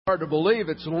Hard to believe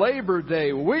it's Labor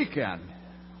Day weekend.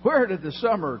 Where did the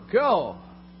summer go?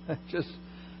 It just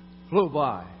flew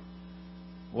by.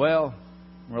 Well,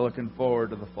 we're looking forward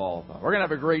to the fall, though. We're going to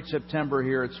have a great September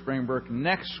here at Springbrook.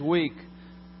 Next week,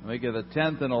 the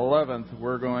 10th and 11th,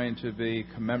 we're going to be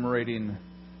commemorating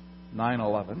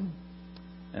 9/11,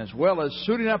 as well as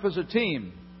suiting up as a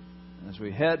team as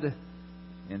we head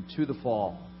into the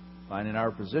fall, finding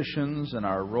our positions and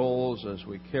our roles as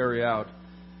we carry out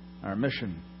our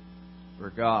mission for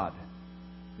God.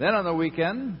 Then on the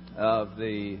weekend of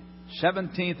the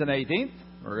 17th and 18th,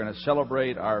 we're going to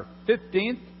celebrate our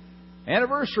 15th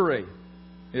anniversary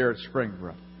here at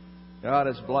Springbrook. God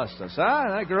has blessed us. Huh?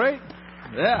 Isn't that great?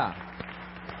 Yeah.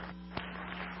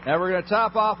 Now we're going to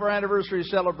top off our anniversary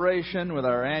celebration with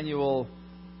our annual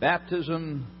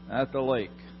baptism at the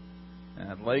lake.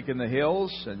 At Lake in the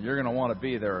Hills, and you're going to want to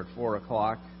be there at 4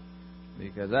 o'clock,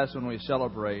 because that's when we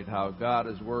celebrate how God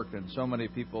has worked in so many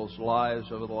people's lives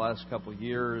over the last couple of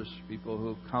years, people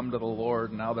who've come to the Lord,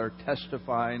 and now they're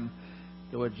testifying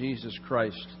to what Jesus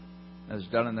Christ has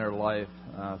done in their life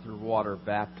through water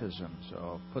baptism.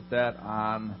 So put that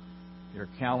on your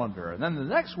calendar. And then the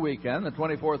next weekend, the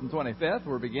 24th and 25th,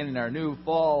 we're beginning our new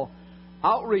fall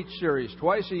outreach series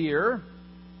twice a year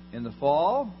in the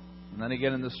fall, and then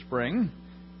again in the spring.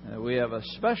 We have a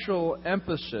special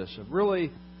emphasis of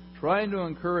really trying to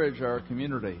encourage our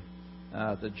community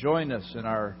to join us in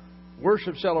our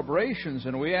worship celebrations.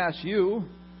 And we ask you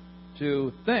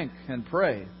to think and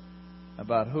pray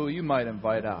about who you might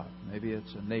invite out. Maybe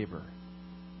it's a neighbor.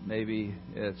 Maybe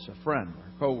it's a friend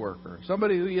or coworker,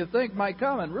 somebody who you think might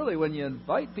come. And really, when you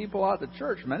invite people out to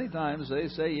church, many times they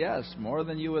say yes, more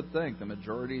than you would think. The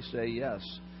majority say yes,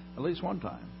 at least one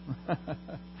time.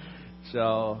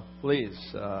 So please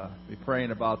be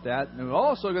praying about that. And we're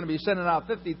also going to be sending out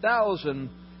 50,000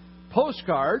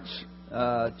 postcards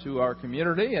to our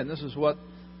community. And this is what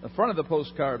the front of the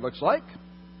postcard looks like.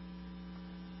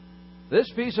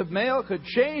 This piece of mail could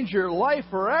change your life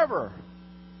forever.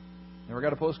 Ever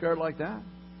got a postcard like that?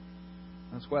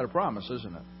 That's quite a promise,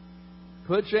 isn't it?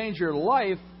 Could change your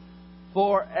life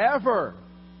forever.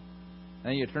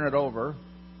 Then you turn it over.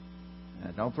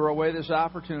 And don't throw away this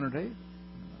opportunity.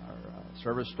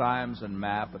 Service times and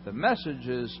map, but the message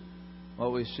is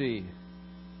what we see.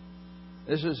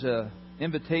 This is an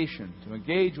invitation to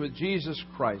engage with Jesus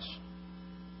Christ,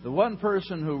 the one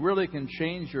person who really can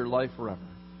change your life forever.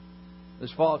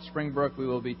 This fall at Springbrook, we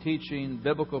will be teaching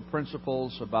biblical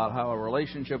principles about how a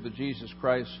relationship with Jesus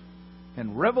Christ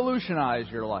can revolutionize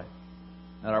your life.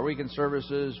 At our weekend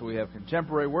services, we have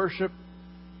contemporary worship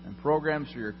and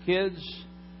programs for your kids.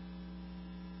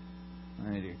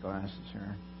 I need to get glasses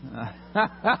here.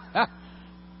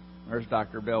 Where's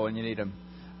Dr. Bill when you need him?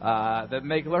 That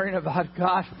make learning about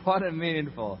God fun and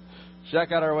meaningful.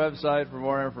 Check out our website for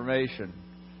more information.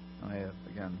 I have,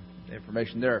 again, the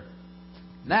information there.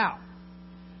 Now,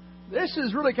 this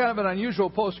is really kind of an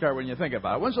unusual postcard when you think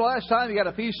about it. When's the last time you got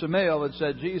a piece of mail that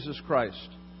said Jesus Christ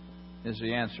is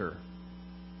the answer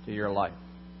to your life?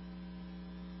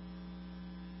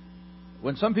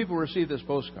 When some people receive this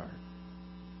postcard,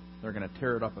 they're going to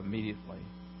tear it up immediately.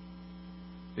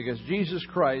 Because Jesus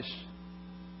Christ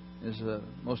is the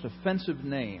most offensive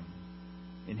name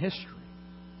in history.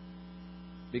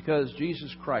 Because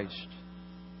Jesus Christ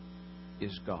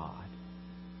is God.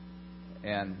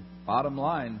 And bottom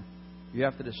line, you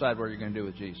have to decide what you're going to do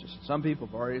with Jesus. And some people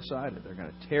have already decided. They're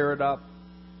going to tear it up.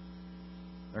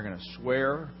 They're going to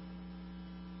swear.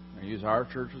 They're going to use our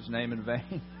church's name in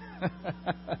vain.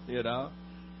 You know?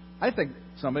 I think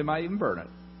somebody might even burn it.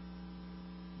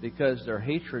 Because their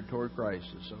hatred toward Christ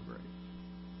is so great.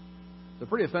 It's a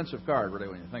pretty offensive card, really,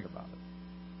 when you think about it.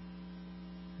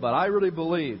 But I really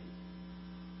believe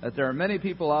that there are many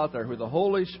people out there who the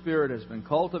Holy Spirit has been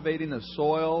cultivating the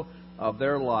soil of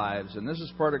their lives. And this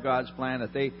is part of God's plan,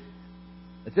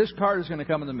 that this card is going to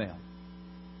come in the mail.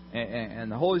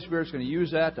 And the Holy Spirit is going to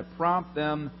use that to prompt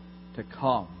them to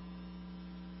come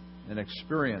and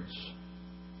experience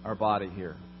our body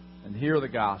here and hear the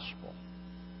gospel.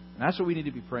 And that's what we need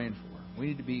to be praying for. We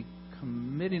need to be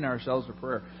committing ourselves to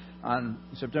prayer. On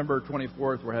September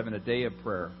 24th, we're having a day of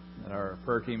prayer that our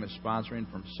prayer team is sponsoring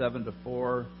from 7 to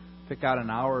 4. Pick out an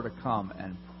hour to come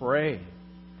and pray.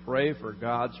 Pray for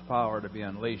God's power to be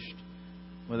unleashed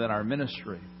within our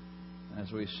ministry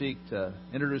as we seek to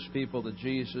introduce people to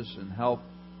Jesus and help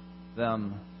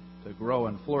them to grow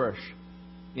and flourish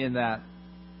in that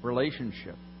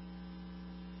relationship.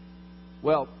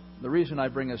 Well, the reason I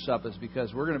bring this up is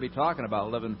because we're going to be talking about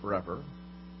living forever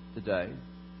today.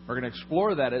 We're going to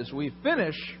explore that as we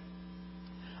finish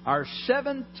our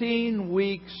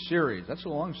 17-week series. That's a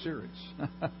long series.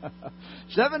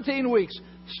 17 weeks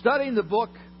studying the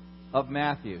book of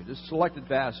Matthew. Just selected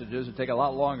passages. It take a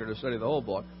lot longer to study the whole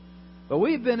book. But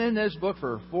we've been in this book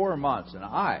for 4 months, and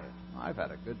I've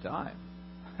had a good time.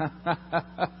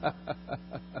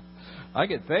 I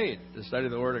get paid to study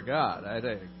the Word of God. I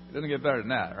think it doesn't get better than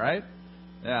that, right?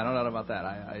 Yeah, no doubt about that.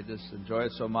 I just enjoy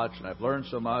it so much, and I've learned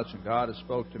so much, and God has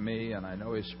spoke to me, and I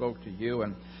know He spoke to you.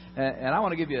 And I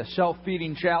want to give you a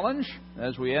self-feeding challenge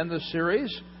as we end this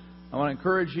series. I want to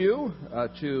encourage you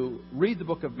to read the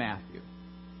book of Matthew.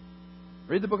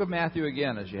 Read the book of Matthew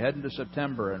again as you head into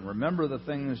September, and remember the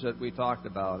things that we talked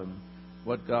about and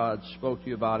what God spoke to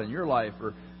you about in your life.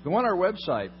 Or go on our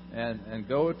website and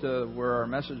go to where our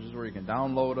messages, where you can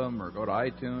download them, or go to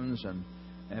iTunes and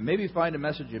maybe find a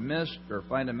message you missed, or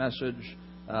find a message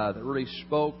that really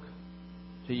spoke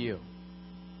to you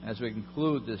as we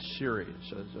conclude this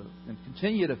series. And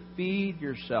continue to feed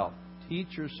yourself,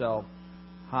 teach yourself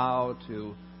how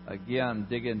to, again,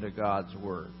 dig into God's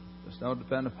Word. Just don't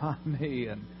depend upon me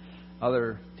and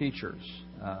other teachers.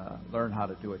 Learn how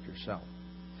to do it yourself.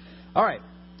 All right.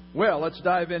 Well, let's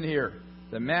dive in here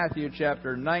to Matthew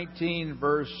chapter 19,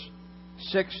 verse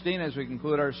 16, as we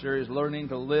conclude our series, Learning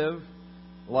to Live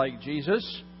Like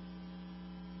Jesus.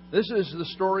 This is the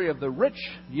story of the rich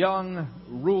young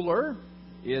ruler.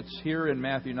 It's here in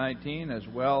Matthew 19, as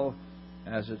well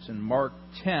as it's in Mark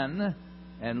 10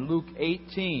 and Luke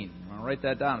 18. I'm going to write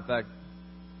that down. In fact,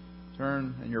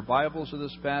 turn in your Bibles to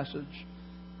this passage.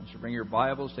 So bring your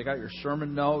Bibles, take out your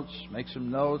sermon notes, make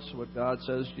some notes, what God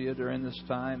says to you during this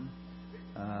time.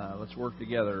 Let's work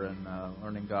together in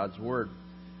learning God's Word.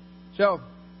 So,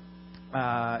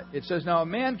 it says, Now a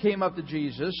man came up to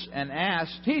Jesus and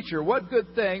asked, Teacher, what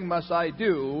good thing must I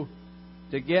do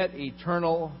to get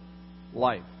eternal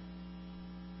life?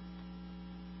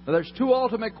 Now, there's 2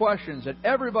 ultimate questions that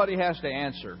everybody has to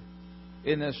answer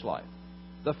in this life.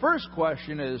 The first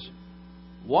question is,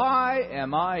 why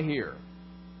am I here?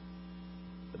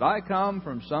 Did I come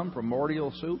from some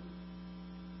primordial soup?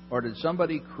 Or did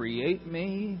somebody create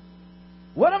me?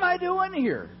 What am I doing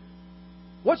here?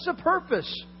 What's the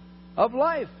purpose of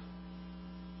life?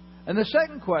 And the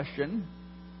second question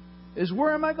is,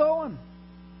 where am I going?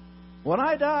 When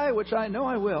I die, which I know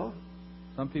I will.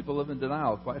 Some people live in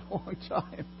denial quite a long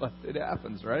time, but it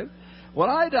happens, right? When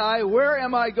I die, where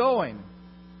am I going?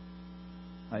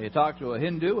 Now, you talk to a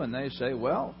Hindu and they say,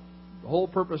 well, the whole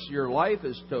purpose of your life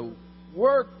is to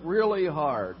work really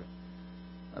hard.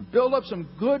 Build up some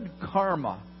good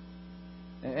karma.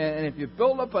 And if you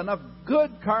build up enough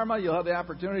good karma, you'll have the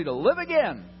opportunity to live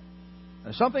again.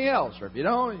 And something else. Or if you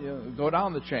don't, you go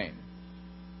down the chain.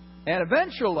 And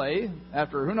eventually,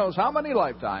 after who knows how many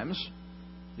lifetimes,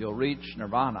 you'll reach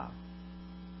nirvana.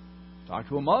 Talk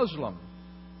to a Muslim.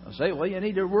 They'll say, well, you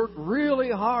need to work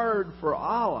really hard for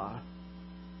Allah.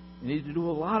 You need to do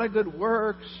a lot of good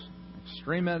works.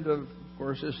 Extreme end of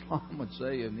course, Islam would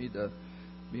say you need to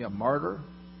be a martyr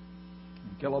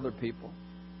and kill other people.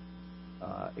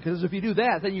 Because if you do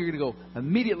that, then you're going to go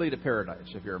immediately to paradise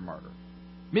if you're a martyr.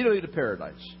 Immediately to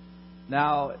paradise.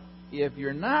 Now, if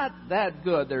you're not that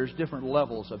good, there's different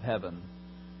levels of heaven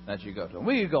that you go to. And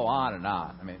we could go on and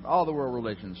on. I mean, all the world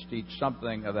religions teach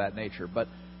something of that nature. But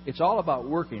it's all about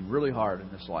working really hard in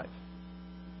this life.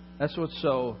 That's what's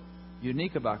so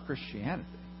unique about Christianity.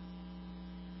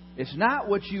 It's not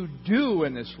what you do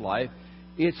in this life.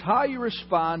 It's how you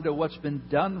respond to what's been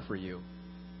done for you.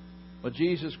 What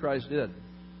Jesus Christ did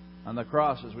on the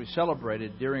cross as we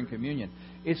celebrated during communion.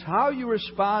 It's how you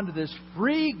respond to this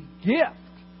free gift.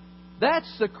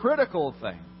 That's the critical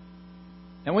thing.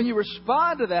 And when you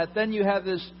respond to that, then you have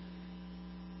this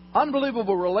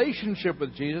unbelievable relationship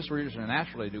with Jesus where you're just going to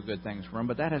naturally do good things for Him.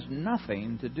 But that has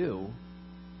nothing to do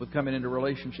with coming into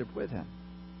relationship with Him.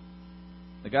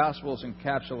 The gospel is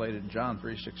encapsulated in John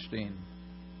 3:16.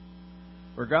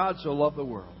 For God so loved the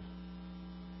world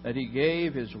that He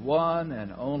gave His one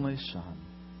and only Son,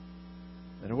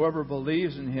 that whoever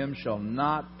believes in Him shall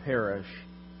not perish,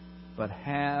 but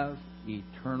have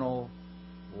eternal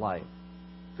life.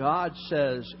 God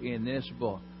says in this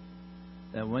book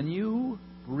that when you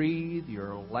breathe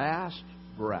your last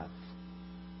breath,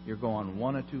 you're going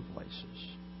one of 2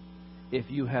 places. If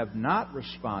you have not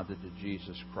responded to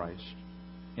Jesus Christ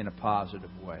in a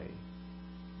positive way,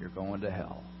 you're going to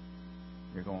hell.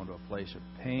 You're going to a place of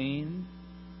pain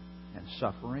and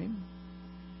suffering,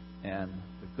 and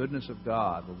the goodness of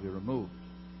God will be removed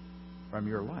from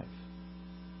your life.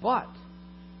 But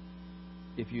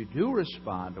if you do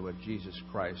respond to what Jesus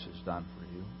Christ has done for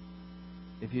you,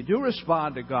 if you do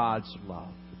respond to God's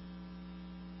love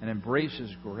and embrace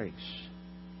His grace,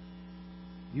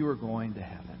 you are going to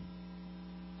heaven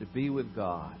to be with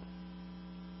God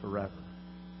forever.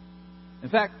 In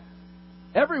fact,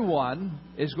 everyone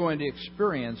is going to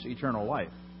experience eternal life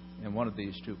in one of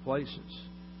these two places.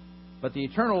 But the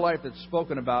eternal life that's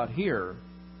spoken about here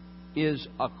is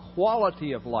a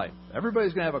quality of life.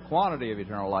 Everybody's going to have a quantity of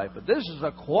eternal life, but this is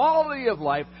a quality of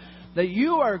life that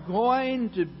you are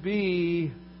going to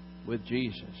be with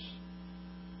Jesus.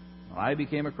 When I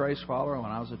became a Christ follower,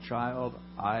 when I was a child,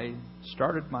 I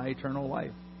started my eternal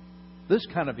life. This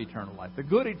kind of eternal life, the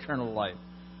good eternal life.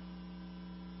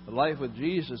 The life with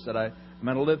Jesus that I'm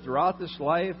going to live throughout this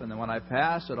life, and then when I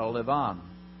pass it, I'll live on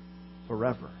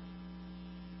forever.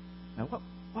 Now,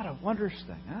 what a wondrous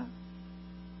thing, huh?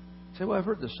 You say, well, I've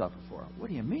heard this stuff before. What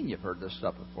do you mean you've heard this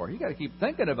stuff before? You got to keep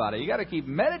thinking about it. You got to keep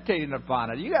meditating upon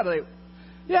it. You got to,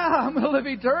 I'm going to live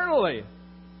eternally.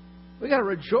 We got to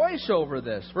rejoice over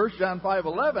this. 1 John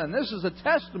 5:11. This is a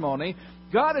testimony.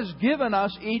 God has given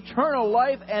us eternal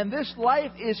life, and this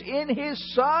life is in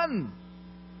His Son.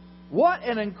 What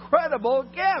an incredible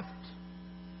gift!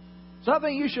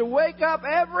 Something you should wake up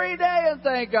every day and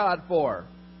thank God for.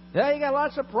 Yeah, you got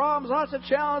lots of problems, lots of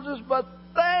challenges, but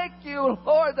thank you,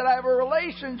 Lord, that I have a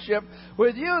relationship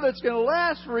with you that's going to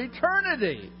last for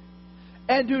eternity.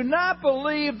 And do not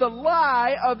believe the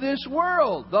lie of this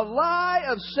world, the lie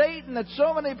of Satan that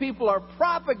so many people are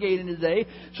propagating today,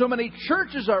 so many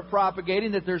churches are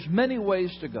propagating, that there's many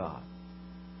ways to God.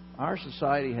 Our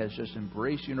society has just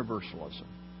embraced universalism.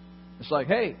 It's like,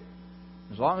 hey,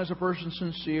 as long as a person's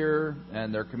sincere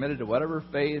and they're committed to whatever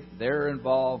faith they're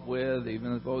involved with,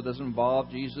 even if it doesn't involve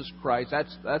Jesus Christ,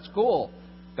 that's cool.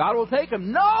 God will take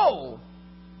them. No!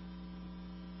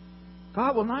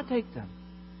 God will not take them.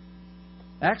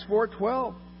 Acts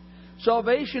 4:12.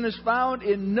 Salvation is found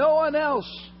in no one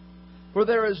else, for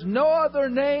there is no other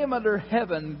name under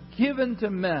heaven given to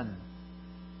men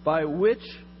by which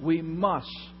we must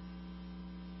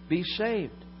be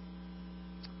saved.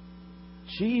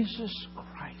 Jesus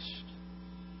Christ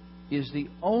is the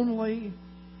only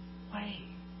way.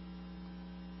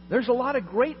 There's a lot of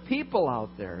great people out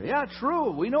there. Yeah,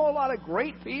 true. We know a lot of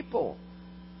great people.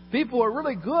 People are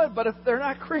really good, but if they're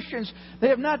not Christians, they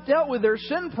have not dealt with their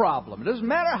sin problem. It doesn't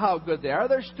matter how good they are.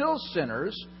 They're still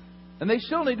sinners, and they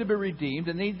still need to be redeemed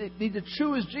and need to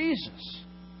choose Jesus.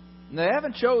 And they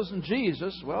haven't chosen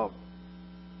Jesus, well,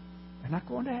 they're not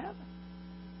going to heaven.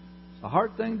 It's a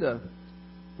hard thing to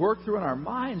work through in our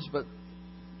minds, but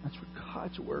that's what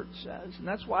God's Word says. And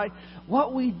that's why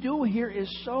what we do here is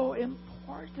so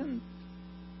important.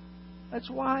 That's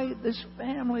why this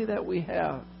family that we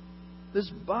have, this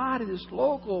body, this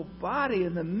local body,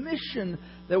 and the mission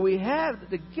that we have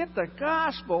to get the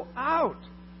gospel out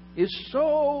is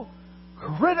so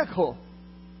critical.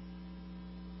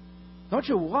 Don't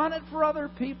you want it for other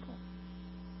people?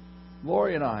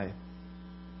 Lori and I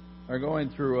are going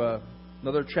through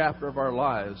another chapter of our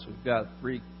lives. We've got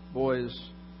 3 boys,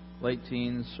 late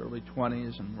teens, early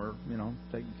 20s, and we're,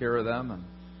 taking care of them and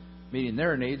meeting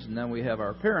their needs. And then we have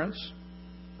our parents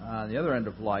on the other end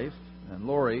of life. And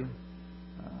Lori,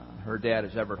 her dad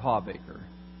is Everett Hawbaker.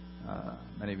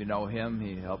 Many of you know him.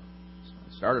 He helped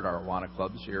started our Awana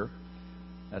clubs here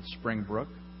at Springbrook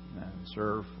and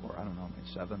served for,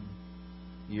 7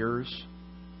 years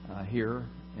here.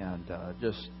 And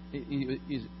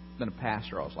he's been a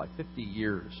pastor, I was like 50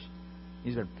 years.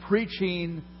 He's been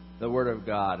preaching the Word of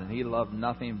God, and he loved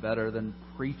nothing better than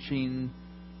preaching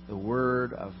the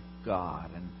Word of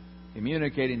God and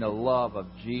communicating the love of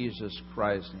Jesus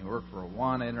Christ. And he worked for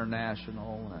Awana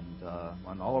International and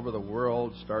went all over the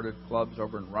world, started clubs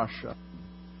over in Russia.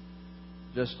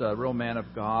 Just a real man of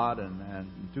God. And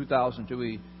in 2002,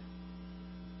 he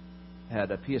had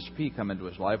a PSP come into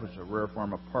his life, which is a rare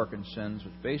form of Parkinson's,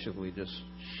 which basically just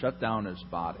shut down his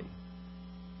body.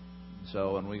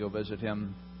 So when we go visit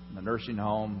him in the nursing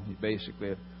home, he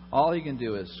basically, all he can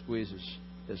do is squeeze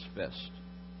his fist.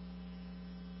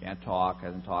 Can't talk,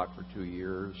 hasn't talked for 2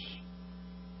 years.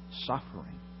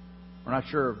 Suffering. We're not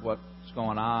sure what's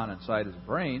going on inside his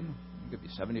brain. It could be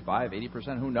 75,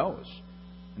 80%, who knows?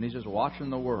 And he's just watching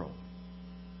the world.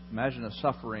 Imagine the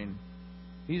suffering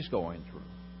he's going through.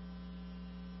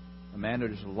 A man who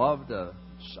just loved to...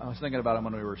 I was thinking about him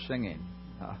when we were singing.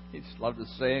 He just loved to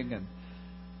sing, and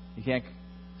he can't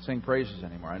sing praises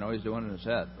anymore. I know he's doing it in his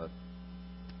head, but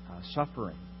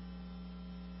suffering.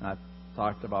 And I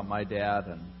talked about my dad,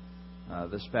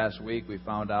 and this past week we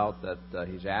found out that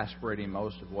he's aspirating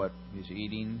most of what he's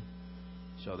eating.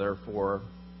 So therefore,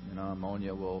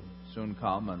 pneumonia will soon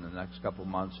come, and in the next couple of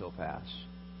months he'll pass.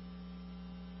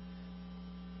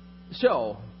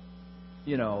 So,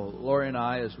 Lori and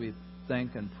I, as we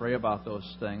think and pray about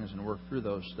those things and work through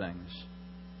those things,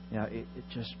 it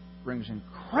just brings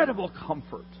incredible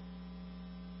comfort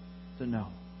to know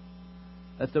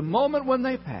that the moment when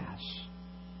they pass,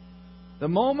 the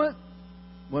moment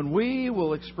when we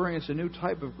will experience a new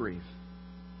type of grief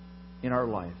in our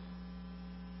life,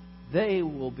 they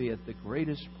will be at the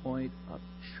greatest point of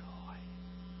joy.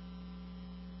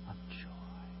 Of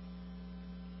joy.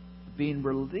 Being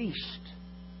released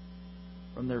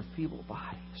from their feeble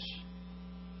bodies,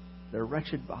 their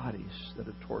wretched bodies that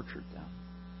have tortured them.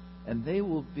 And they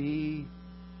will be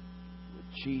with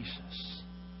Jesus.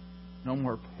 No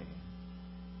more pain.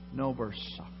 No more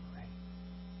suffering.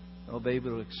 They'll be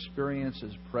able to experience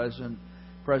His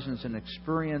presence and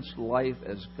experience life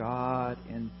as God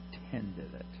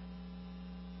intended it.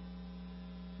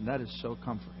 And that is so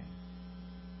comforting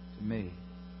to me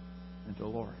and to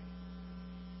Lori.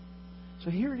 So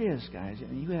here it is, guys.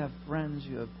 I mean, you have friends,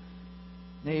 you have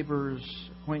neighbors,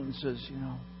 acquaintances,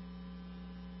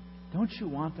 Don't you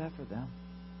want that for them?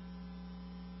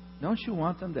 Don't you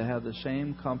want them to have the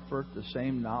same comfort, the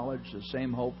same knowledge, the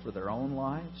same hope for their own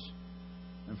lives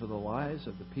and for the lives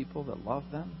of the people that love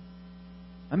them?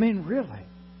 I mean, really,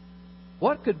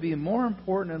 what could be more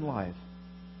important in life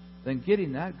than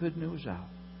getting that good news out?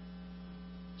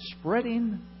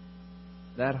 Spreading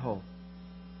that hope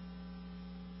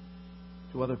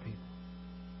to other people.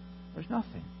 There's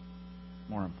nothing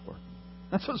more important.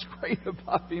 That's what's great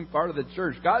about being part of the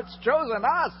church. God's chosen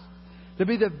us to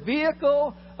be the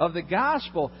vehicle of the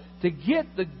gospel, to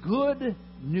get the good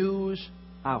news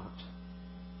out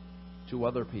to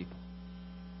other people.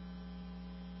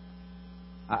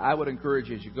 I would encourage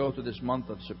you, as you go through this month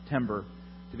of September,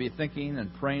 to be thinking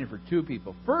and praying for two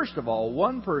people. First of all,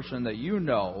 one person that you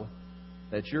know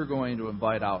that you're going to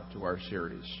invite out to our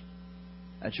series,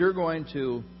 that you're going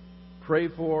to pray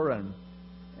for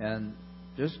and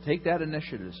just take that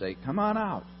initiative to say, come on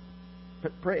out.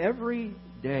 Pray every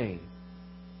day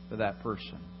for that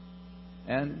person.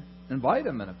 And invite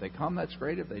them. And if they come, that's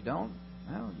great. If they don't,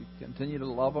 well, you continue to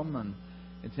love them and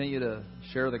continue to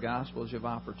share the gospel as you have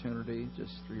opportunity,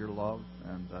 just through your love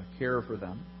and care for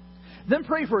them. Then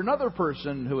pray for another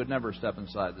person who would never step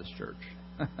inside this church.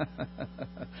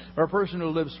 Or a person who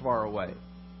lives far away.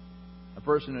 A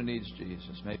person who needs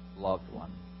Jesus. Maybe a loved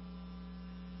one.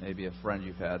 Maybe a friend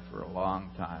you've had for a long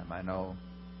time. I know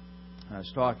I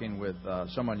was talking with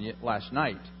someone last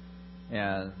night,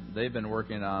 and they've been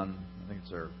working on, I think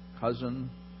it's their cousin,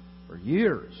 for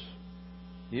years.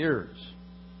 Years.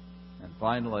 And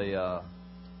finally,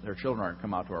 their children aren't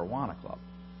come out to our Awana Club.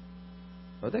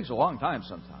 So it takes a long time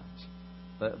sometimes.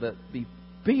 But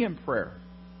be in prayer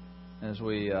as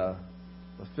we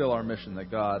fulfill our mission that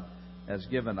God has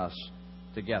given us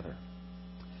together.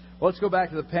 Well, let's go back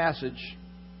to the passage.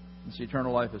 This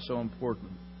eternal life is so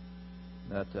important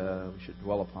that we should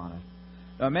dwell upon it.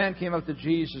 Now, a man came up to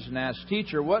Jesus and asked,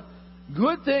 Teacher, what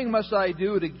good thing must I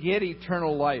do to get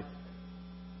eternal life?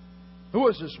 Who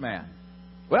was this man?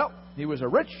 Well, he was a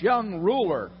rich young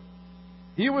ruler.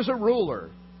 He was a ruler.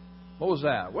 What was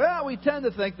that? Well, we tend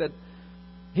to think that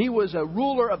he was a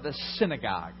ruler of the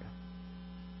synagogue.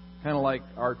 Kind of like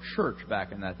our church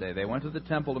back in that day. They went to the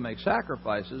temple to make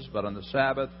sacrifices, but on the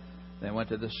Sabbath, they went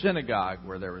to the synagogue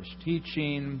where there was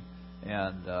teaching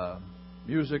and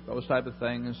music, those type of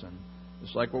things. And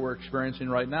just like what we're experiencing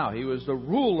right now. He was the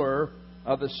ruler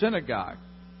of the synagogue.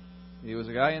 He was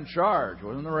a guy in charge. He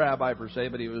wasn't the rabbi per se,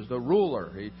 but he was the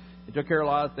ruler. He took care of a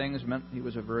lot of things. It meant he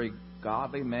was a very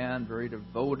godly man, very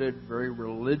devoted, very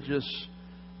religious.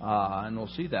 And we'll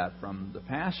see that from the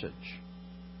passage.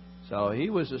 So he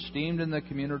was esteemed in the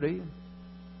community.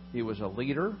 He was a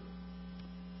leader.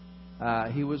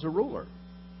 He was a ruler.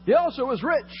 He also was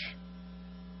rich.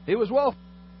 He was wealthy.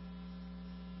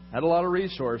 Had a lot of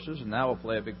resources, and that will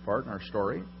play a big part in our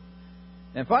story.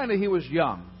 And finally, he was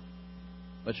young,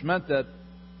 which meant that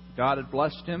God had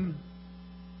blessed him.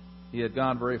 He had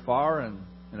gone very far, and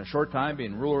in a short time,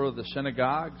 being ruler of the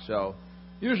synagogue. So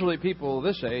usually people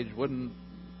this age wouldn't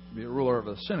be a ruler of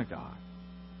a synagogue.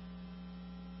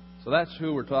 So that's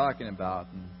who we're talking about.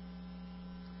 And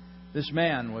this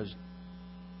man was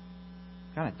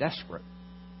kind of desperate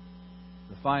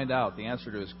to find out the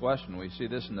answer to his question. We see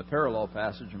this in the parallel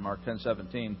passage in Mark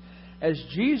 10:17. As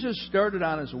Jesus started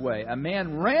on his way, a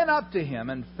man ran up to him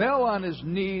and fell on his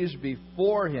knees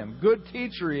before him. Good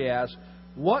teacher, he asked,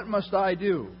 what must I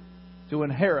do to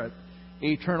inherit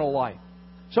eternal life?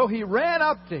 So he ran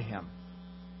up to him.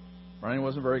 Running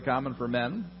wasn't very common for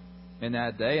men in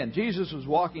that day. And Jesus was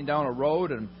walking down a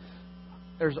road, and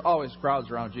there's always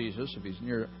crowds around Jesus if he's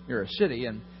near a city.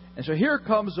 And so here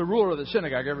comes the ruler of the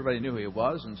synagogue. Everybody knew who he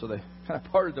was. And so they kind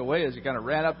of parted the way as he kind of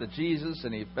ran up to Jesus,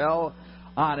 and he fell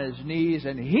on his knees,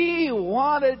 and he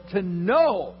wanted to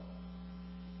know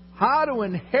how to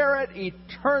inherit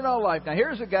eternal life. Now,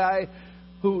 here's a guy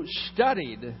who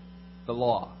studied the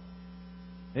law.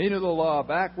 He knew the law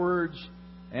backwards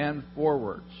and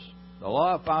forwards. The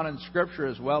law found in Scripture,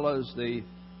 as well as the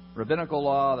rabbinical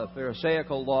law, the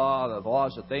Pharisaical law, the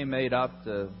laws that they made up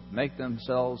to make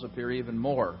themselves appear even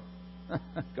more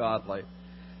godly.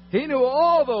 He knew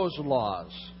all those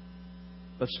laws,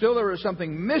 but still there was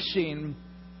something missing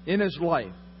in his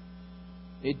life.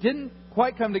 It didn't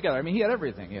quite come together. I mean, he had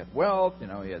everything. He had wealth,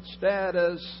 he had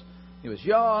status, he was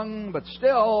young, but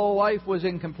still life was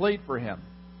incomplete for him.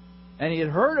 And he had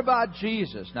heard about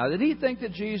Jesus. Now, did he think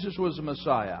that Jesus was the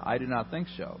Messiah? I do not think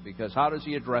so, because how does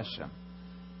he address him?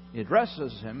 He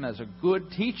addresses him as a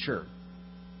good teacher.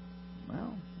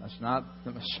 Well, that's not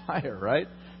the Messiah, right?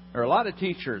 There are a lot of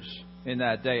teachers in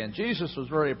that day, and Jesus was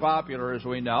very popular, as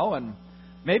we know, and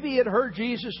maybe he had heard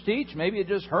Jesus teach, maybe he had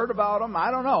just heard about him,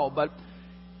 I don't know, but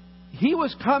he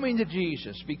was coming to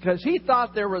Jesus because he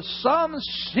thought there was some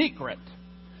secret,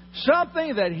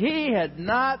 something that he had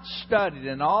not studied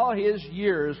in all his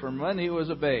years from when he was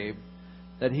a babe,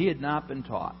 that he had not been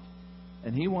taught.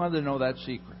 And he wanted to know that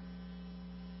secret.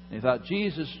 And he thought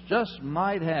Jesus just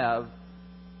might have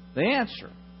the answer.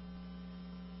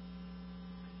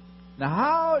 Now,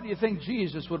 how do you think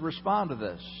Jesus would respond to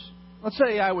this? Let's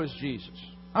say I was Jesus.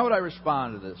 How would I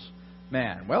respond to this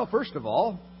man? Well, first of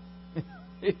all,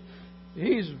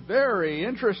 he's very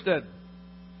interested.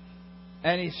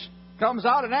 And he comes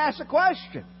out and asks a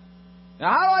question. Now,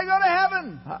 how do I go to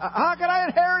heaven? How can I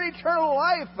inherit eternal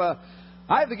life?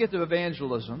 I have the gift of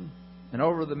evangelism. And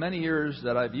over the many years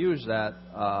that I've used that,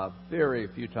 very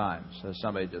few times has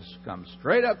somebody just come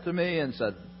straight up to me and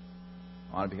said,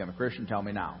 I want to become a Christian, tell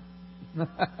me now.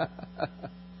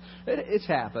 It's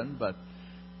happened, but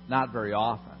not very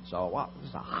often. So, wow, this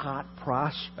is a hot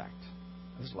prospect.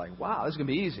 This is like, wow, this is going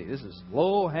to be easy. This is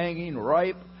low-hanging,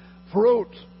 ripe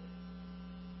fruit.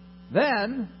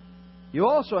 Then, you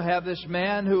also have this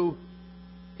man who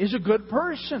is a good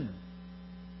person.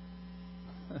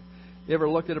 You ever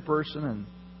looked at a person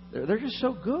and they're just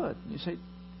so good? You say,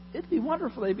 it'd be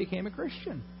wonderful if they became a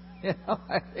Christian.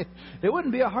 It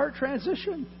wouldn't be a hard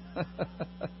transition. Well,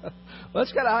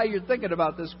 that's kind of how you're thinking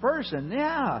about this person.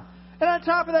 Yeah. And on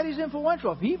top of that, he's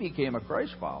influential. If he became a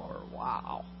Christ follower,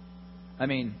 wow. I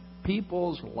mean,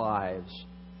 people's lives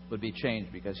would be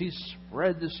changed because he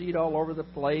spread the seed all over the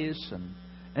place.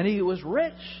 And he was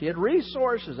rich. He had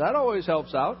resources. That always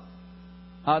helps out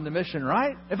on the mission,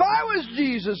 right? If I was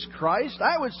Jesus Christ,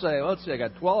 I would say, let's see, I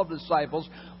got 12 disciples.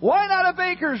 Why not a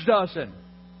baker's dozen?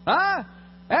 Huh?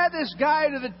 Add this guy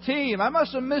to the team. I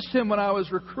must have missed him when I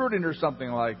was recruiting or something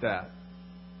like that.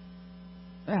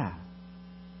 Yeah.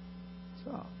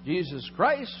 So, Jesus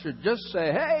Christ should just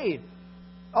say, hey,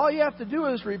 all you have to do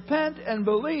is repent and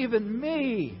believe in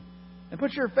me. And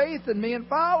put your faith in me and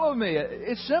follow me.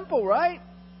 It's simple, right?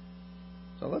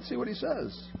 So let's see what he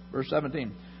says. Verse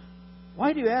 17.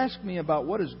 Why do you ask me about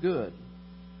what is good?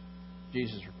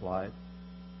 Jesus replied,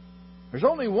 there's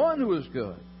only one who is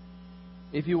good.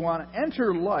 If you want to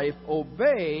enter life,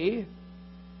 obey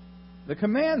the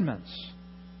commandments.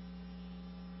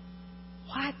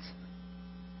 What?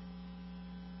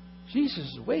 Jesus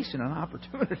is wasting an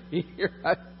opportunity here.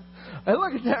 I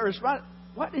look at that response.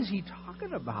 What is he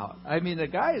talking about? I mean, the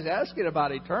guy is asking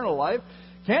about eternal life.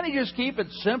 Can't he just keep it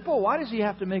simple? Why does he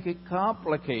have to make it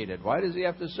complicated? Why does he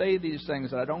have to say these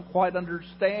things that I don't quite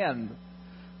understand?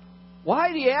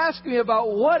 Why do you ask me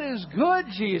about what is good,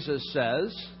 Jesus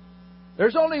says?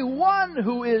 There's only one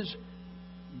who is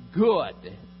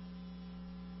good.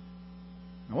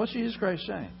 Now, what's Jesus Christ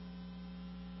saying?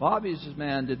 Well, obviously, this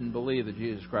man didn't believe that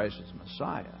Jesus Christ is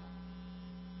Messiah.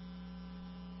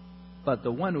 But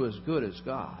the one who is good is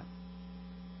God.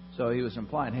 So he was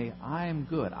implying, hey, I am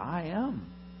good. I am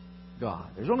God.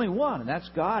 There's only one, and that's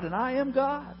God, and I am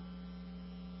God.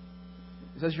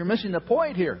 He says, you're missing the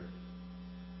point here.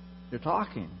 You're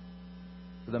talking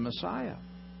to the Messiah.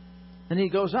 And he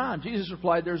goes on. Jesus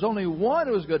replied, there's only one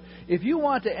who is good. If you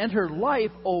want to enter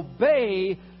life,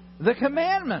 obey the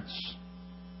commandments.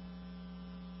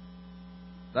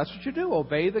 That's what you do.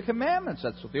 Obey the commandments.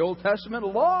 That's what the Old Testament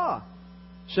law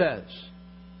says.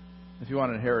 If you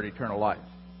want to inherit eternal life.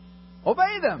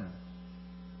 Obey them.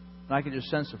 And I can just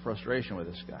sense the frustration with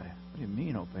this guy. What do you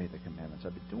mean, obey the commandments?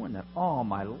 I've been doing that all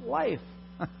my life.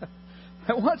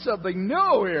 I want something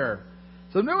new here.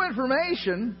 Some new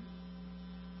information.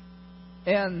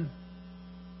 And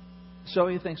so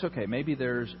he thinks, okay, maybe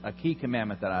there's a key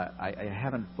commandment that I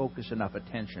haven't focused enough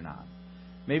attention on.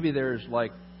 Maybe there's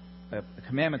like a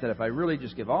commandment that if I really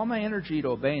just give all my energy to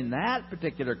obeying that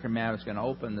particular commandment, it's going to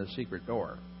open the secret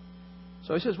door.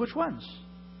 So he says, which ones?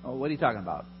 Oh, what are you talking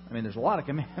about? I mean, there's a lot of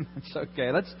commandments.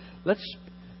 Okay, let's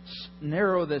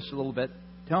narrow this a little bit.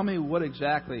 Tell me what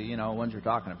exactly, ones you're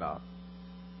talking about.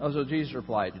 Oh, so Jesus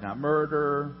replied, do not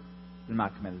murder, do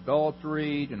not commit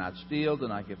adultery, do not steal, do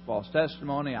not give false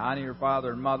testimony, honor your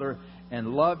father and mother, and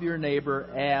love your neighbor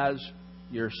as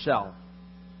yourself.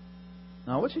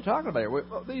 Now, what's he talking about here?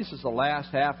 Well, this is the last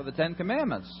half of the Ten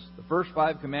Commandments. The first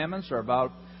 5 commandments are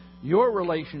about your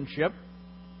relationship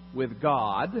with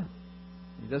God.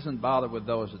 He doesn't bother with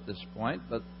those at this point.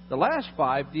 But the last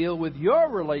 5 deal with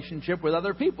your relationship with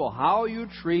other people, how you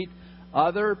treat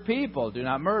other people. Do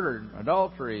not murder,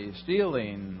 adultery,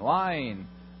 stealing, lying,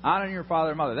 honor your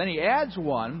father and mother. Then he adds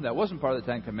one that wasn't part of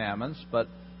the Ten Commandments, but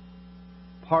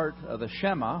part of the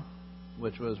Shema,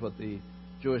 which was what the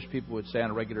Jewish people would say on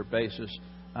a regular basis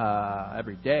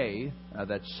every day,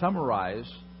 that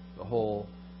summarized the whole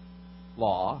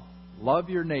law. Love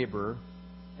your neighbor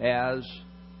as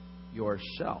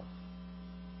yourself.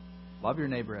 Love your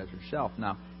neighbor as yourself.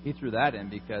 Now, he threw that in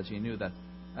because he knew that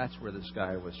that's where this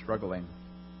guy was struggling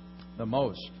the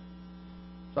most.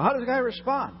 So how does the guy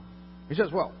respond? He says,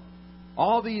 well,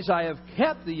 all these I have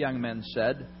kept, the young men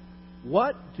said.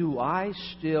 What do I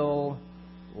still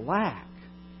lack?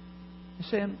 He's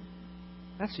saying,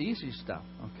 that's the easy stuff.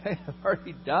 Okay, I've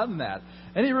already done that.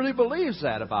 And he really believes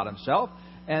that about himself.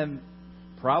 And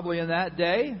probably in that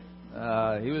day,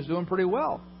 he was doing pretty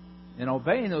well in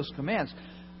obeying those commands.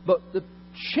 But the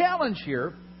challenge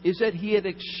here is that he had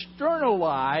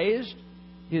externalized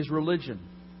his religion.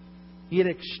 He had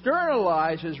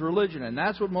externalized his religion, and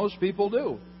that's what most people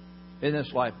do in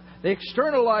this life. They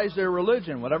externalize their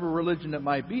religion, whatever religion it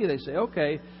might be. They say,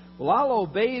 okay, well, I'll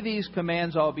obey these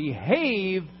commands. I'll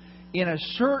behave in a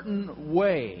certain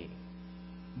way.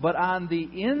 But on the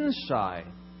inside,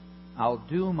 I'll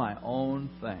do my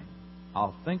own thing.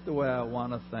 I'll think the way I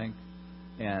want to think.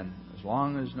 And as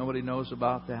long as nobody knows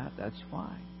about that, that's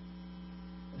fine.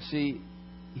 See,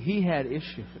 he had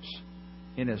issues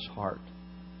in his heart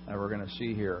that we're going to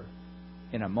see here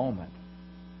in a moment.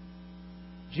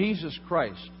 Jesus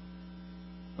Christ,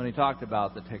 when he talked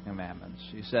about the Ten Commandments,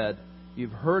 he said,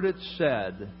 you've heard it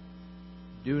said,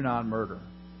 do not murder.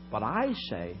 But I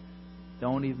say,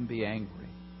 don't even be angry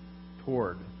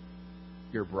toward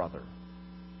your brother.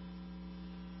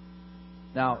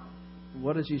 Now,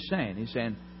 what is he saying? He's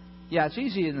saying, yeah, it's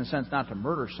easy in the sense not to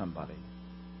murder somebody.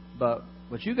 But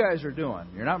what you guys are doing,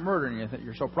 you're not murdering,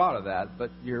 you're so proud of that, but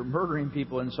you're murdering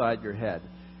people inside your head.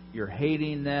 You're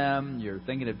hating them. You're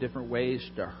thinking of different ways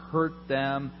to hurt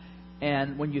them.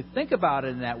 And when you think about it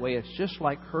in that way, it's just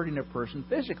like hurting a person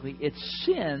physically. It's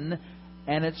sin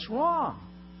and it's wrong.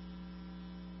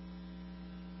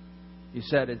 He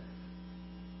said,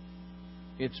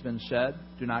 it's been said,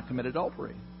 do not commit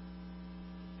adultery.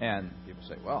 And people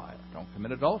say, well, I don't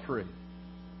commit adultery.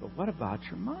 But what about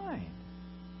your mind?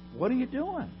 What are you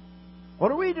doing?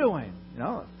 What are we doing?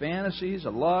 Fantasies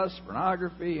of lust,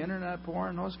 pornography, internet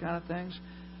porn, those kind of things.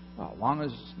 Well, as long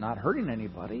as it's not hurting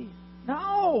anybody.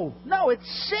 No,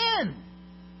 it's sin.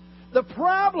 The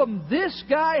problem this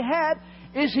guy had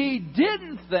is he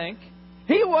didn't think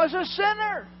he was a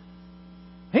sinner.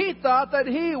 He thought that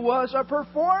he was a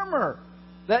performer,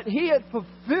 that he had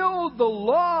fulfilled the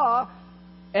law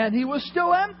and he was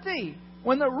still empty.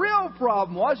 When the real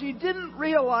problem was he didn't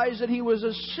realize that he was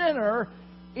a sinner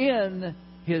in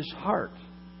his heart.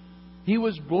 He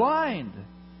was blind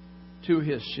to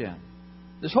his sin.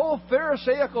 This whole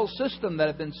Pharisaical system that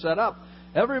had been set up,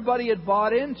 everybody had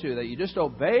bought into, that you just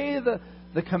obey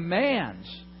the commands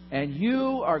and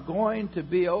you are going to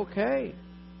be okay.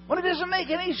 Well, it doesn't make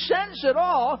any sense at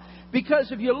all,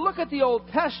 because if you look at the Old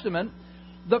Testament,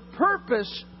 the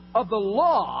purpose of the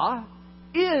law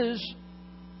is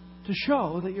to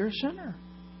show that you're a sinner.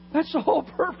 That's the whole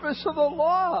purpose of the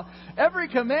law. Every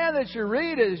command that you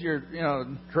read is you're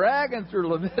dragging through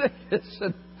Leviticus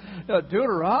and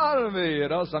Deuteronomy.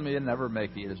 Some of you never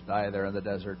make it. You just die there in the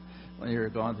desert when you're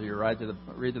going through your read through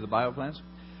the Bible plans.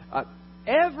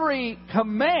 Every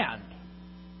command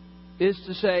is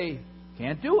to say,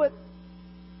 can't do it,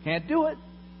 can't do it,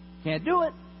 can't do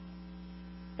it.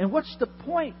 And what's the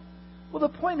point? Well,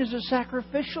 the point is a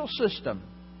sacrificial system.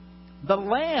 The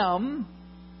lamb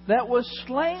that was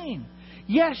slain.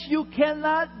 Yes, you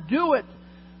cannot do it,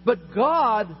 but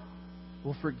God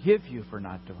will forgive you for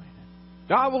not doing it.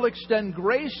 God will extend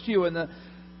grace to you. And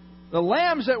the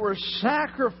lambs that were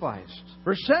sacrificed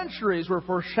for centuries were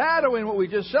foreshadowing what we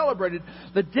just celebrated,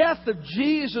 the death of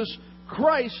Jesus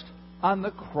Christ on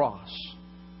the cross.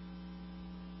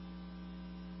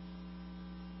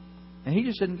 And he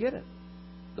just didn't get it.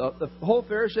 The whole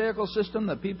Pharisaical system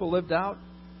that people lived out,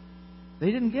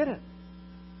 they didn't get it.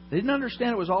 They didn't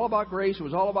understand it was all about grace. It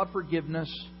was all about forgiveness.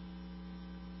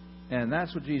 And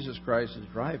that's what Jesus Christ is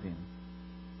driving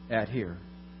at here.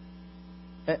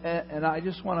 And I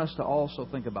just want us to also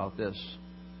think about this.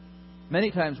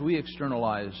 Many times we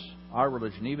externalize our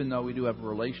religion, even though we do have a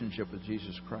relationship with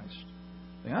Jesus Christ.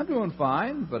 I'm doing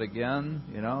fine, but again,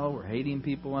 we're hating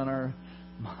people in our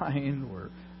mind. We're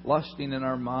lusting in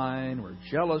our mind. We're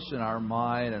jealous in our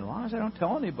mind. And as long as I don't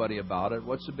tell anybody about it,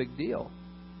 what's the big deal?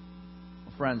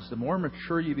 Well, friends, the more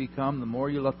mature you become, the more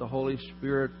you let the Holy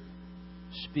Spirit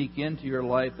speak into your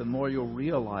life, the more you'll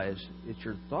realize it's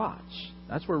your thoughts.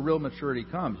 That's where real maturity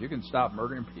comes. You can stop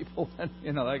murdering people, and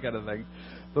that kind of thing.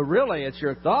 But really, it's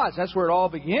your thoughts. That's where it all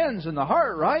begins, in the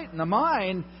heart, right? In the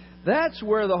mind. That's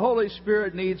where the Holy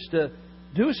Spirit needs to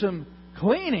do some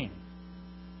cleaning.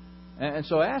 And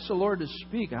so ask the Lord to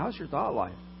speak. How's your thought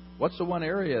life? What's the one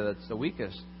area that's the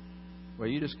weakest, where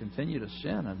you just continue to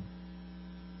sin? And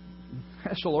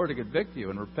ask the Lord to convict you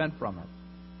and repent from it.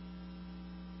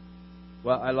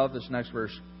 Well, I love this next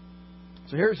verse.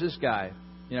 So here's this guy.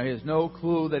 He has no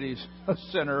clue that he's a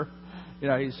sinner.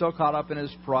 He's so caught up in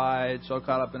his pride, so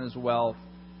caught up in his wealth.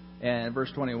 And in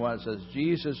verse 21 it says,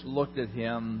 Jesus looked at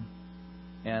him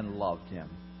and loved him.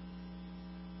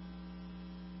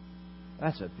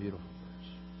 That's a beautiful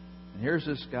verse. And here's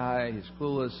this guy. He's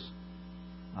clueless.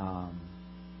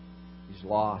 He's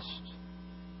lost.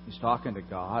 He's talking to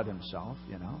God himself,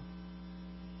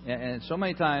 And so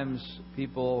many times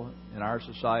people in our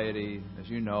society, as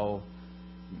you know,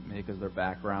 because of their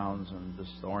backgrounds and just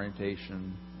the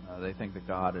orientation, they think that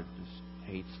God just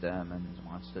hates them and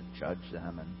wants to judge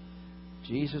them. And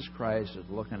Jesus Christ is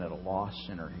looking at a lost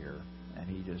sinner here, and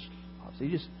He just loves.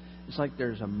 It's like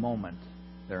there's a moment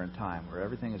there in time where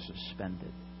everything is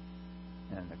suspended,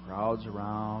 and the crowd's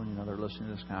around. They're listening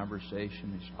to this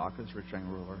conversation. He's talking to this rich young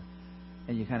ruler,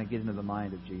 and you kind of get into the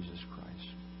mind of Jesus Christ.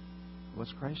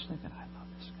 What's Christ thinking? I love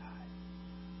this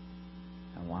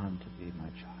guy. I want him to be my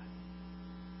child.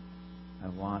 I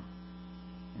want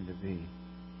him to be.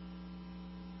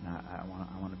 And I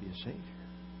want to be a Savior.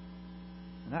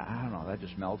 And I don't know, that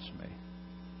just melts me.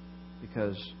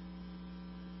 Because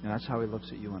that's how He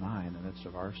looks at you and I in the midst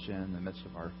of our sin, in the midst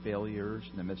of our failures,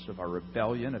 in the midst of our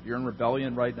rebellion. If you're in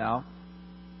rebellion right now,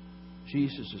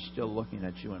 Jesus is still looking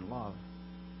at you in love.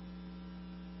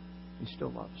 He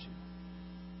still loves you.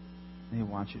 And He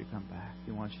wants you to come back.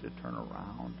 He wants you to turn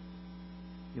around.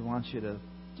 He wants you to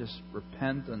just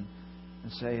repent and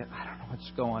say, I don't know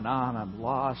what's going on. I'm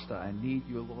lost. I need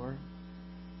you, Lord.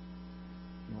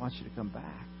 He wants you to come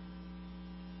back.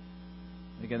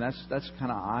 Again, that's the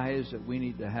kind of eyes that we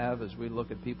need to have as we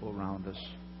look at people around us.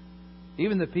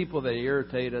 Even the people that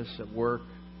irritate us at work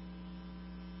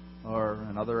or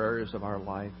in other areas of our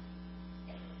life.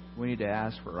 We need to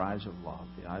ask for eyes of love,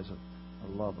 the eyes of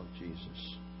the love of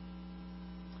Jesus.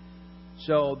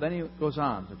 So then He goes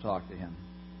on to talk to him.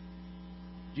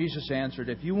 Jesus answered,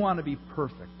 if you want to be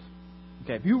perfect,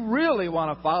 if you really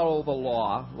want to follow the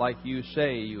law like you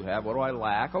say you have, what do I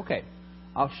lack? Okay,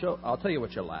 I'll tell you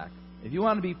what you lack. If you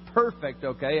want to be perfect,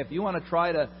 if you want to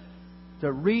try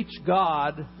to reach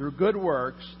God through good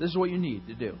works, this is what you need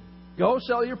to do. Go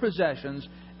sell your possessions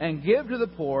and give to the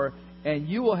poor, and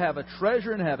you will have a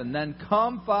treasure in heaven. Then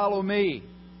come follow me.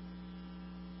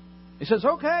 He says,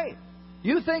 okay,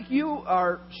 you think you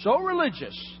are so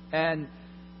religious and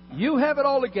you have it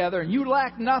all together and you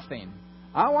lack nothing.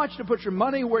 I want you to put your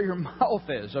money where your mouth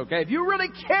is, If you really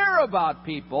care about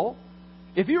people,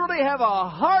 if you really have a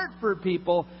heart for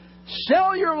people,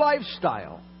 sell your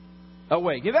lifestyle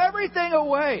away. Give everything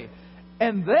away.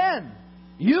 And then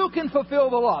you can fulfill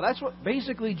the law. That's what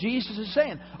basically Jesus is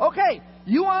saying. Okay,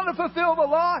 you want to fulfill the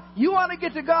law? You want to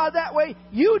get to God that way?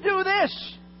 You do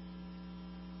this.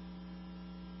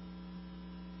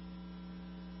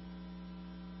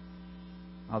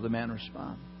 How did the man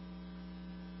respond?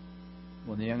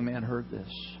 When the young man heard this,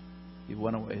 he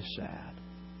went away sad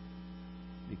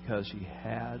because he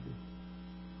had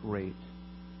great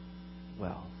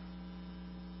wealth.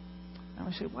 Now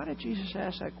we say, why did Jesus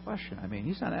ask that question? I mean,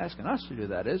 He's not asking us to do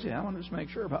that, is He? I want to just make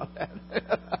sure about that.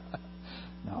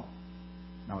 No,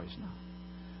 He's not.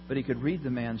 But He could read the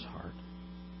man's heart.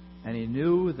 And He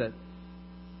knew that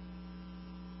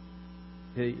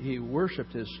he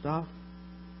worshipped his stuff.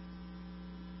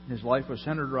 His life was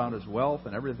centered around his wealth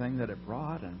and everything that it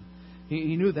brought. And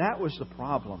he knew that was the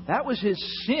problem. That was his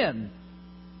sin,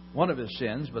 one of his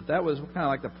sins, but that was kind of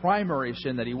like the primary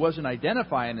sin that he wasn't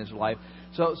identifying in his life.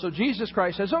 So Jesus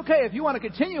Christ says, okay, if you want to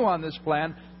continue on this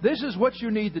plan, this is what you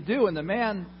need to do. And the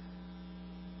man,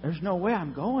 there's no way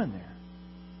I'm going there.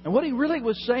 And what he really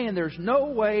was saying, there's no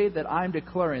way that I'm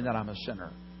declaring that I'm a sinner.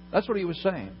 That's what he was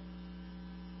saying.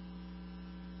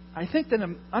 I think that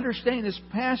in understanding this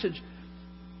passage,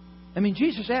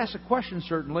 Jesus asked a question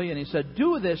certainly, and he said,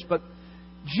 do this, but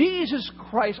Jesus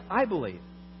Christ, I believe,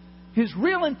 his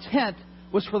real intent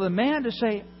was for the man to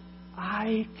say,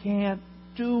 I can't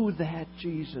do that,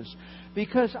 Jesus,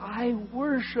 because I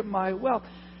worship my wealth.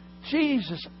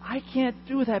 Jesus, I can't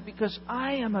do that because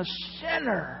I am a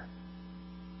sinner.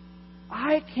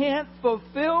 I can't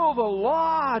fulfill the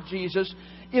law, Jesus.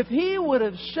 If he would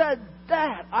have said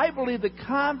that, I believe the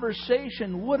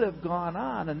conversation would have gone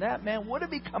on, and that man would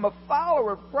have become a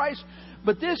follower of Christ.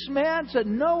 But this man said,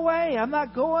 no way, I'm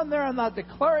not going there. I'm not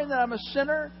declaring that I'm a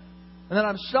sinner and that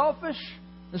I'm selfish.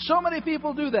 And so many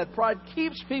people do that. Pride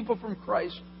keeps people from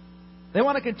Christ. They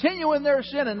want to continue in their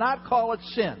sin and not call it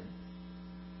sin.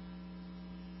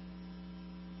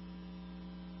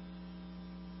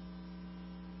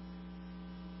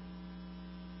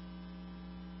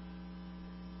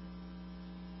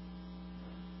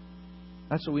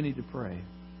 That's what we need to pray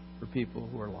for people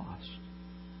who are lost.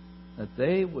 That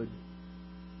they would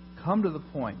come to the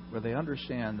point where they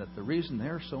understand that the reason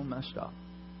they're so messed up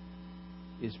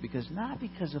is not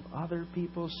because of other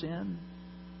people's sin,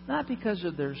 not because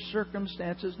of their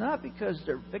circumstances, not because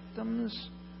they're victims,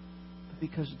 but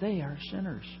because they are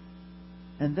sinners.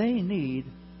 And they need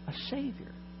a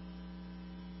Savior.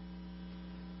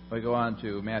 We go on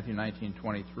to Matthew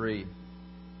 19:23.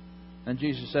 And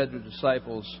Jesus said to the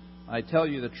disciples, I tell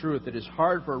you the truth, it is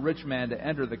hard for a rich man to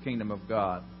enter the kingdom of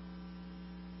God.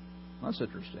 Well, that's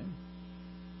interesting.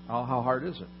 How hard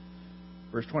is it?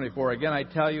 Verse 24, again, I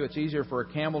tell you, it's easier for a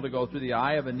camel to go through the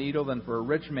eye of a needle than for a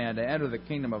rich man to enter the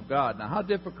kingdom of God. Now, how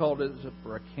difficult is it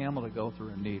for a camel to go through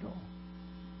a needle?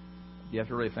 Do you have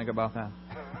to really think about that?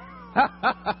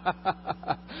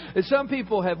 And some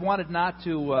people have wanted not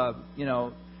to,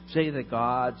 say that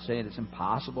God, saying it's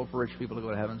impossible for rich people to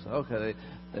go to heaven. So, okay,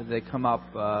 they come up,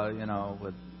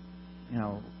 with,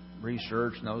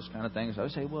 research and those kind of things. I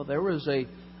would say, well, there was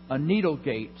a needle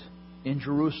gate in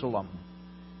Jerusalem.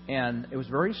 And it was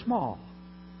very small.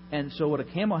 And so what a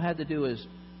camel had to do is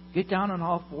get down on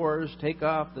all fours, take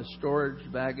off the storage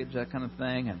baggage, that kind of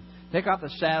thing, and take off the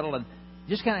saddle, and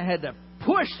just kind of had to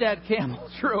push that camel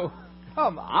through.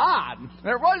 Come on!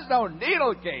 There was no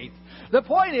needle gate. The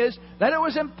point is that it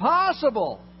was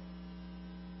impossible.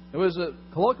 It was a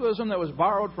colloquialism that was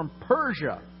borrowed from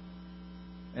Persia.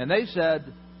 And they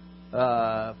said,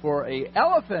 for an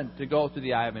elephant to go through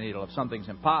the eye of a needle, if something's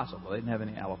impossible. They didn't have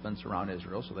any elephants around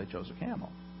Israel, so they chose a camel.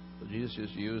 So Jesus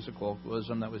just used a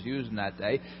colloquialism that was used in that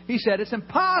day. He said it's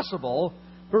impossible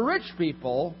for rich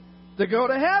people to go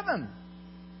to heaven.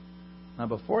 Now,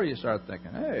 before you start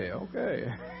thinking, hey,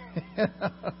 okay. Some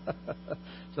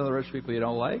of the rich people you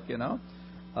don't like,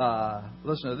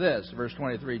 listen to this, verse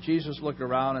 23. Jesus looked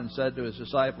around and said to his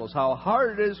disciples, how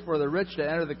hard it is for the rich to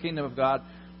enter the kingdom of God.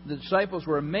 The disciples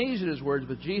were amazed at his words,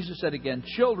 but Jesus said again,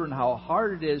 children, how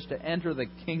hard it is to enter the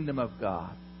kingdom of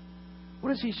God.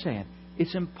 What is he saying?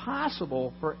 It's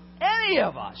impossible for any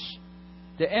of us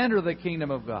to enter the kingdom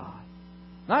of God.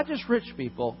 Not just rich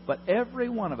people, but every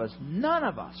one of us. None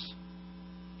of us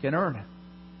can earn it.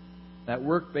 That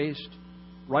work-based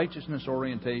righteousness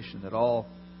orientation that all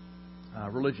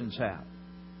religions have.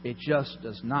 It just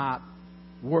does not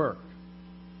work.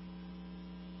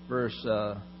 Verse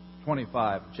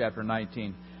 25, chapter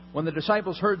 19. When the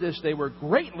disciples heard this, they were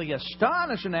greatly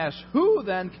astonished and asked, who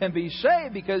then can be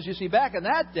saved? Because, you see, back in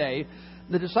that day,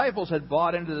 the disciples had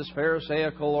bought into this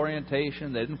Pharisaical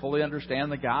orientation. They didn't fully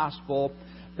understand the gospel.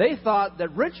 They thought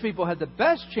that rich people had the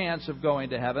best chance of going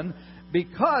to heaven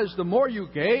because the more you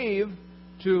gave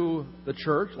to the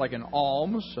church, like in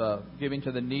alms, giving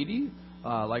to the needy,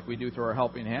 like we do through our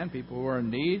helping hand, people who are in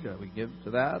need, we give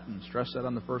to that and stress that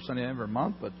on the first Sunday of every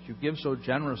month. But you give so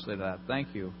generously to that.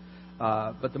 Thank you.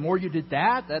 But the more you did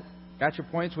that got your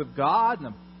points with God, and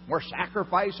the more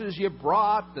sacrifices you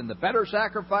brought, and the better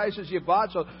sacrifices you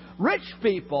bought. So rich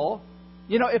people,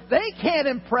 if they can't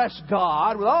impress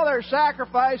God with all their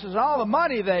sacrifices and all the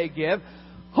money they give,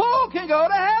 who can go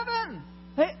to heaven?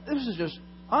 Hey, this is just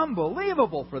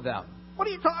unbelievable for them. What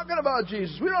are you talking about,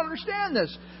 Jesus? We don't understand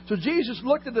this. So Jesus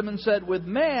looked at them and said, with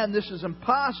man this is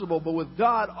impossible, but with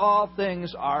God all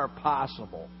things are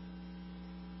possible.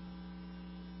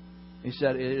 He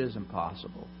said it is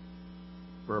impossible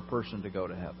for a person to go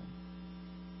to heaven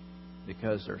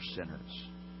because they're sinners.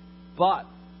 But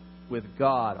with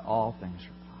God all things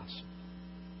are possible.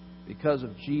 Because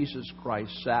of Jesus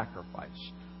Christ's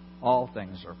sacrifice, all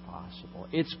things are possible.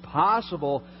 It's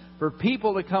possible for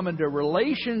people to come into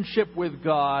relationship with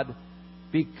God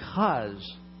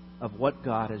because of what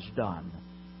God has done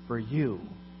for you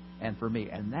and for me.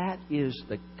 And that is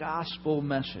the gospel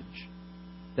message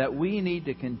that we need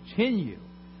to continue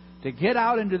to get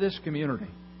out into this community,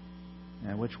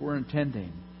 and which we're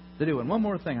intending to do. And one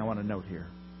more thing I want to note here.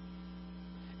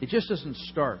 It just doesn't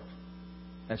start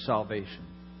at salvation.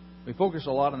 We focus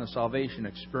a lot on the salvation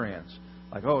experience.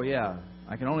 Like, oh yeah,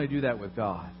 I can only do that with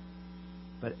God.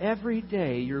 But every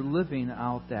day you're living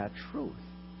out that truth.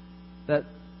 That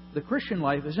the Christian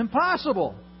life is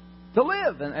impossible to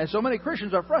live. And so many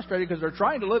Christians are frustrated because they're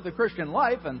trying to live the Christian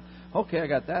life. And, okay, I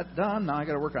got that done. Now I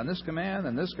got to work on this command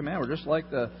and this command. We're just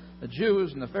like the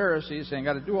Jews and the Pharisees saying,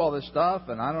 got to do all this stuff.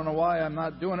 And I don't know why I'm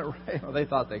not doing it right. Well, they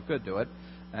thought they could do it.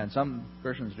 And some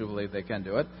Christians do believe they can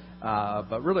do it.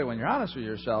 But really, when you're honest with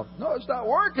yourself, no, it's not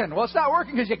working. Well, it's not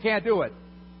working because you can't do it.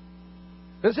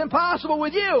 It's impossible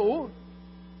with you,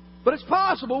 but it's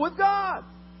possible with God.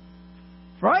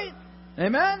 Right?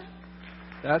 Amen?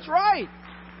 That's right.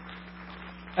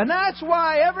 And that's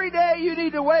why every day you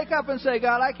need to wake up and say,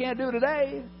 God, I can't do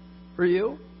today for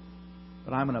you,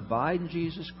 but I'm going to abide in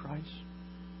Jesus Christ.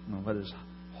 I'm going to let His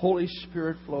Holy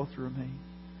Spirit flow through me.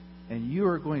 And you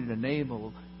are going to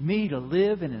enable me to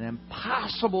live in an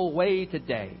impossible way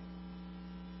today,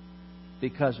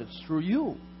 because it's through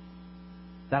you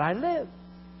that I live.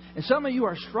 And some of you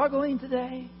are struggling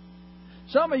today.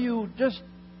 Some of you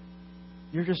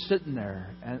you're just sitting there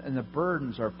and the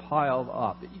burdens are piled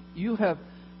up. You have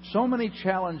so many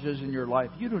challenges in your life,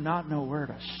 you do not know where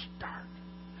to start.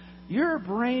 Your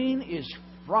brain is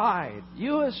fried.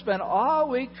 You have spent all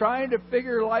week trying to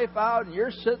figure life out, and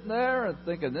you're sitting there and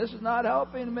thinking, this is not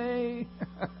helping me.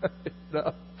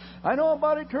 I know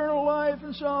about eternal life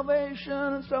and salvation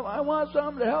and stuff. I want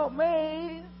something to help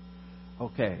me.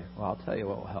 Okay, well, I'll tell you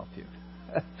what will help you.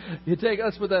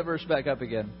 Let's put that verse back up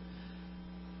again.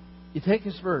 You take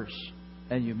this verse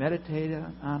and you meditate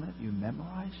on it, you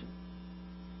memorize it.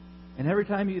 And every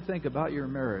time you think about your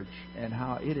marriage and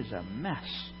how it is a mess,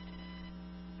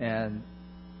 and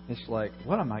it's like,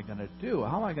 what am I going to do?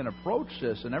 How am I going to approach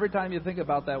this? And every time you think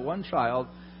about that one child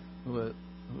who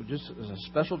just is a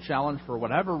special challenge for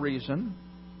whatever reason,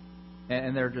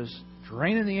 and they're just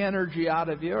draining the energy out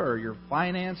of you, or your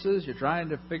finances, you're trying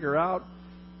to figure out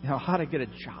how to get a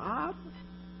job.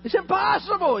 It's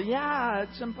impossible. Yeah,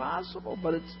 it's impossible,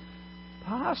 but it's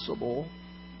possible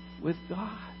with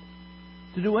God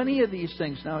to do any of these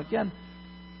things. Now, again,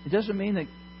 it doesn't mean that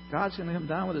God's going to come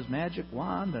down with His magic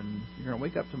wand and you're going to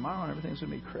wake up tomorrow and everything's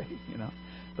going to be great,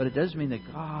 But it does mean that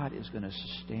God is going to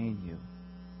sustain you.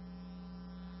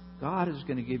 God is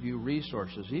going to give you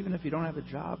resources, even if you don't have a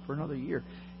job for another year.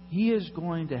 He is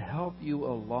going to help you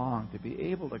along to be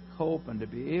able to cope and to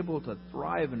be able to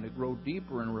thrive and to grow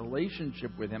deeper in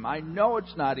relationship with Him. I know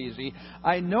it's not easy.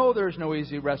 I know there's no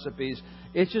easy recipes.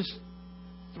 It's just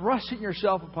thrusting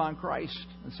yourself upon Christ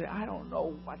and say, I don't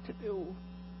know what to do.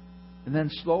 And then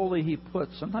slowly He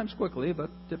puts, sometimes quickly, but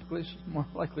typically more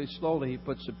likely slowly, He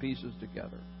puts the pieces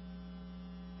together.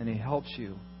 And He helps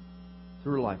you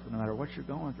through life, no matter what you're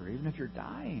going through. Even if you're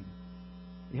dying,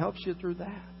 He helps you through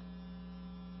that.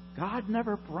 God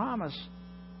never promised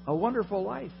a wonderful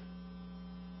life.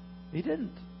 He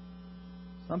didn't.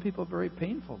 Some people have very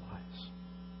painful lives.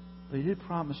 But He did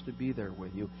promise to be there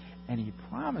with you. And He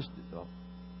promised it, though.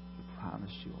 He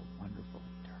promised you a wonderful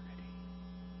eternity.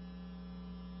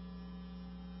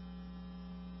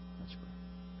 Let's pray.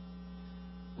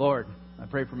 Lord, I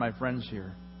pray for my friends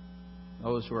here.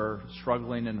 Those who are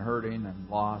struggling and hurting and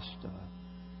lost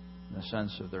in the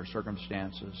sense of their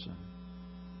circumstances. And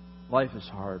life is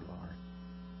hard, Lord.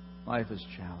 Life is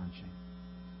challenging.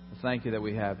 But thank You that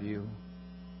we have You.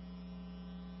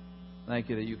 Thank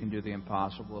You that You can do the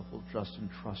impossible if we'll just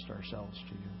entrust ourselves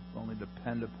to You. We'll only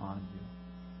depend upon You.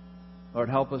 Lord,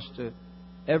 help us to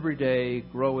every day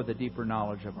grow with a deeper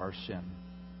knowledge of our sin,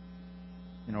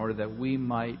 in order that we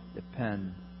might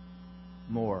depend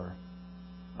more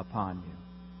upon You.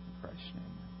 In Christ's name.